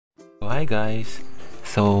Hi guys!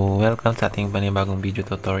 So, welcome sa ating panibagong video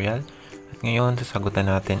tutorial. At ngayon,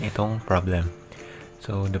 sasagutan natin itong problem.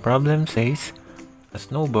 So, the problem says, a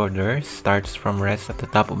snowboarder starts from rest at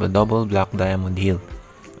the top of a double block diamond hill.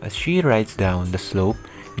 As she rides down the slope,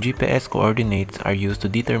 GPS coordinates are used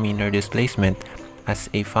to determine her displacement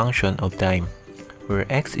as a function of time, where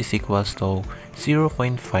x is equals to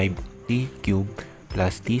 0.5 t cubed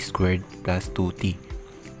plus t squared plus 2t.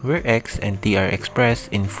 Where x and t are expressed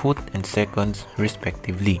in foot and seconds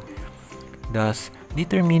respectively. Thus,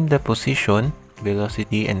 determine the position,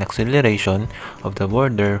 velocity, and acceleration of the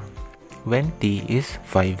boarder when t is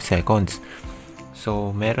 5 seconds. So,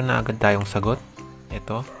 meron na agad tayong sagot.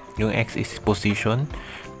 Ito, yung x is position,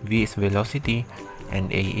 v is velocity, and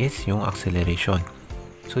a is yung acceleration.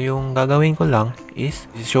 So, yung gagawin ko lang is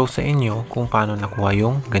show sa inyo kung paano nakuha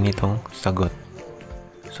yung ganitong sagot.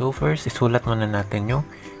 So, first, isulat muna natin yung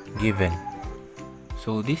given.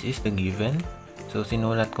 So this is the given. So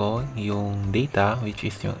sinulat ko yung data, which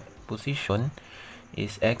is yung position,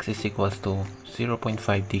 is x is equals to 0.5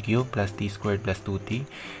 t cubed plus t squared plus 2t.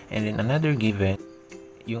 And then another given,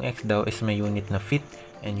 yung x daw is may unit na feet,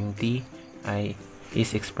 and yung t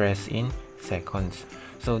is expressed in seconds.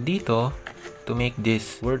 So dito, to make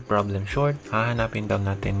this word problem short, hahanapin daw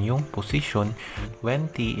natin yung position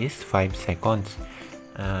when t is 5 seconds.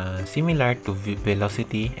 Similar to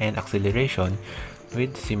velocity and acceleration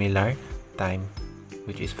with similar time,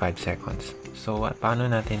 which is 5 seconds. So, paano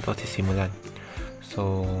natin ito sisimulan?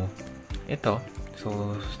 So, ito.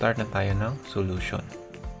 So, start na tayo ng solution.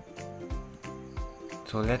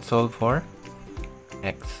 So, let's solve for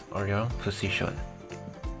x, or yung position.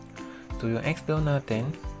 So, yung x daw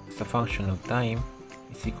natin sa function of time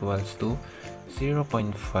is equals to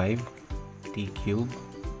 0.5 t cubed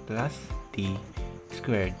plus t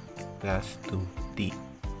squared plus 2t.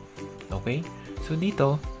 Okay? So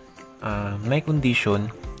dito, may condition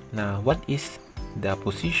na what is the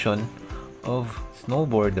position of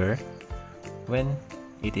snowboarder when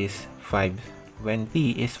it is 5, when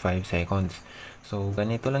t is 5 seconds. So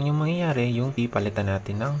ganito lang yung mangyayari, yung t palitan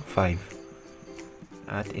natin ng 5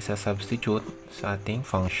 at isa-substitute sa ating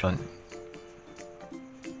function.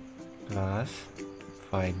 Plus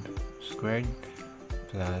 5 squared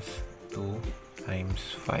plus 2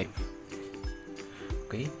 times 5.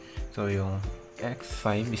 Okay? So, yung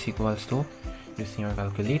x5 is equals to, using your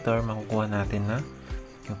calculator, makukuha natin na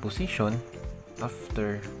yung position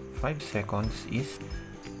after 5 seconds is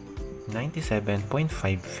 97.5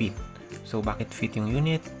 feet. So, bakit feet yung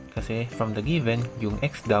unit? Kasi from the given, yung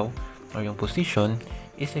x daw, or yung position,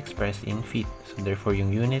 is expressed in feet. So, therefore, yung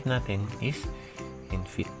unit natin is in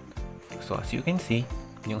feet. So, as you can see,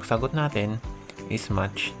 yung sagot natin is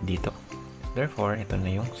match dito. Therefore, ito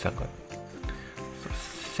na yung sagot. So,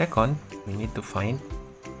 second, we need to find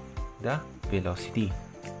the velocity.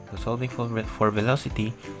 So, solving for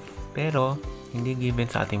velocity, pero hindi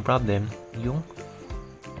given sa ating problem yung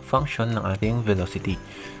function ng ating velocity.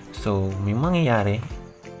 So, may mangyayari,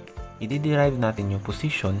 i-derive natin yung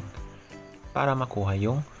position para makuha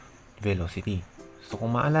yung velocity. So,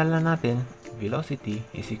 kung maalala natin, velocity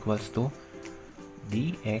is equals to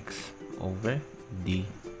dx over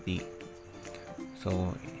dt.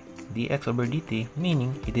 So, dx over dt,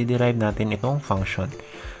 meaning, i-derive natin itong function.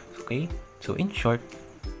 Okay? So, in short,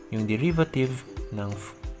 yung derivative ng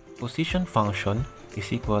position function is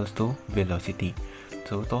equals to velocity.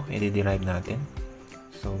 So, ito, i-derive natin.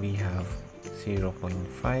 So, we have 0.5.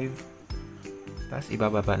 Tapos,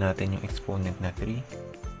 ibababa natin yung exponent na 3.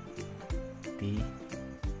 T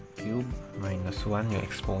cube minus 1 yung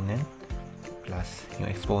exponent. Plus, yung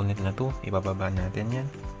exponent na 2, ibababa natin yan.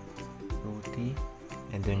 2t.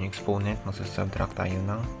 And then yung exponent, magsasubtract tayo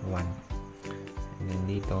ng 1. And then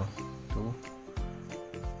dito,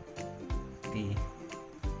 2t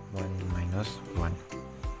 1 minus 1.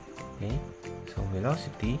 Okay? So,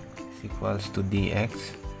 velocity is equals to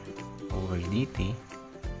dx over dt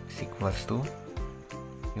is equals to,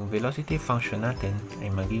 yung velocity function natin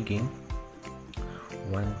ay magiging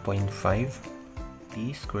 1.5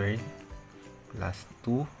 t squared plus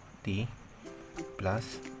 2t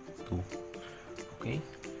plus 2. Okay?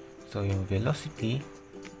 So, yung velocity,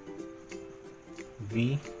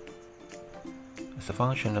 v, as a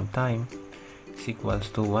function of time, is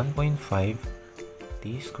equals to 1.5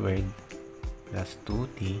 t squared plus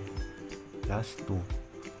 2t plus 2.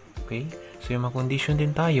 Okay? So, yung makondisyon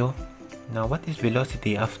din tayo na what is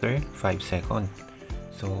velocity after 5 seconds.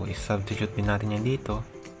 So, is-substitute din natin yan dito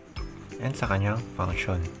and sa kanyang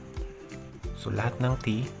function. So, lahat ng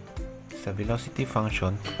t sa velocity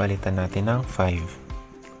function, palitan natin ng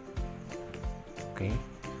 5. Okay?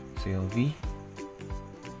 So, yung v,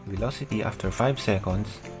 velocity after 5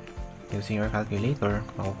 seconds, using your calculator,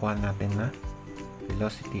 makukuha natin na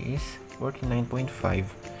velocity is 49.5.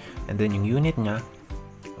 And then yung unit niya,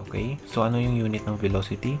 okay, so ano yung unit ng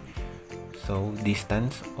velocity? So,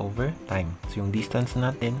 distance over time. So, yung distance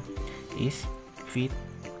natin is feet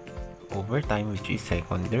over time, which is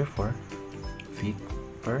second. Therefore, feet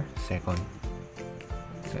per second.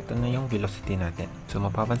 So, ito na yung velocity natin. So,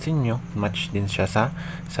 mapapansin nyo, match din siya sa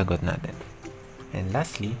sagot natin. And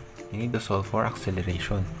lastly, you need to solve for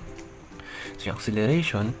acceleration. So, yung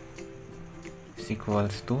acceleration is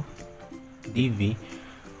equals to dv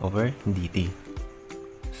over dt.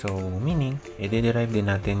 So, meaning, i-derive din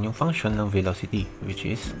natin yung function ng velocity, which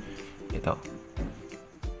is ito.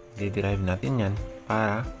 I-derive natin yan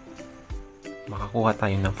para makakuha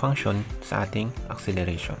tayo ng function sa ating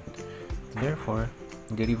acceleration. Therefore,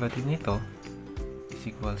 derivative nito is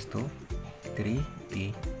equals to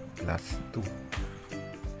 3t plus 2.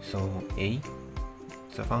 So, a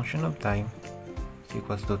sa function of time is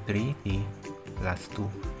equals to 3t plus 2.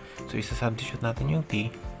 So, isa-substitute natin yung t,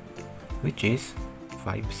 which is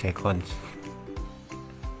 5 seconds.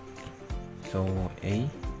 So, a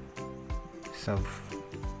sub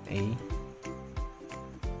a.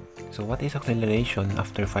 So, what is acceleration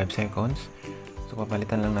after 5 seconds? So,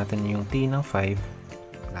 papalitan lang natin yung t ng 5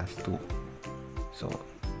 plus 2. So,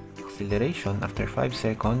 acceleration after 5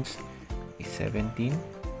 seconds is 17.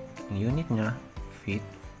 Ang unit niya, feet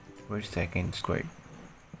per second squared.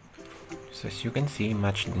 So, as you can see,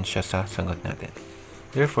 match din siya sa sagot natin.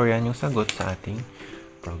 Therefore, yan yung sagot sa ating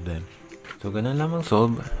problem. So, ganun lamang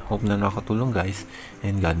solve. Hope na nakatulong guys,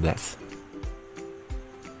 and God bless.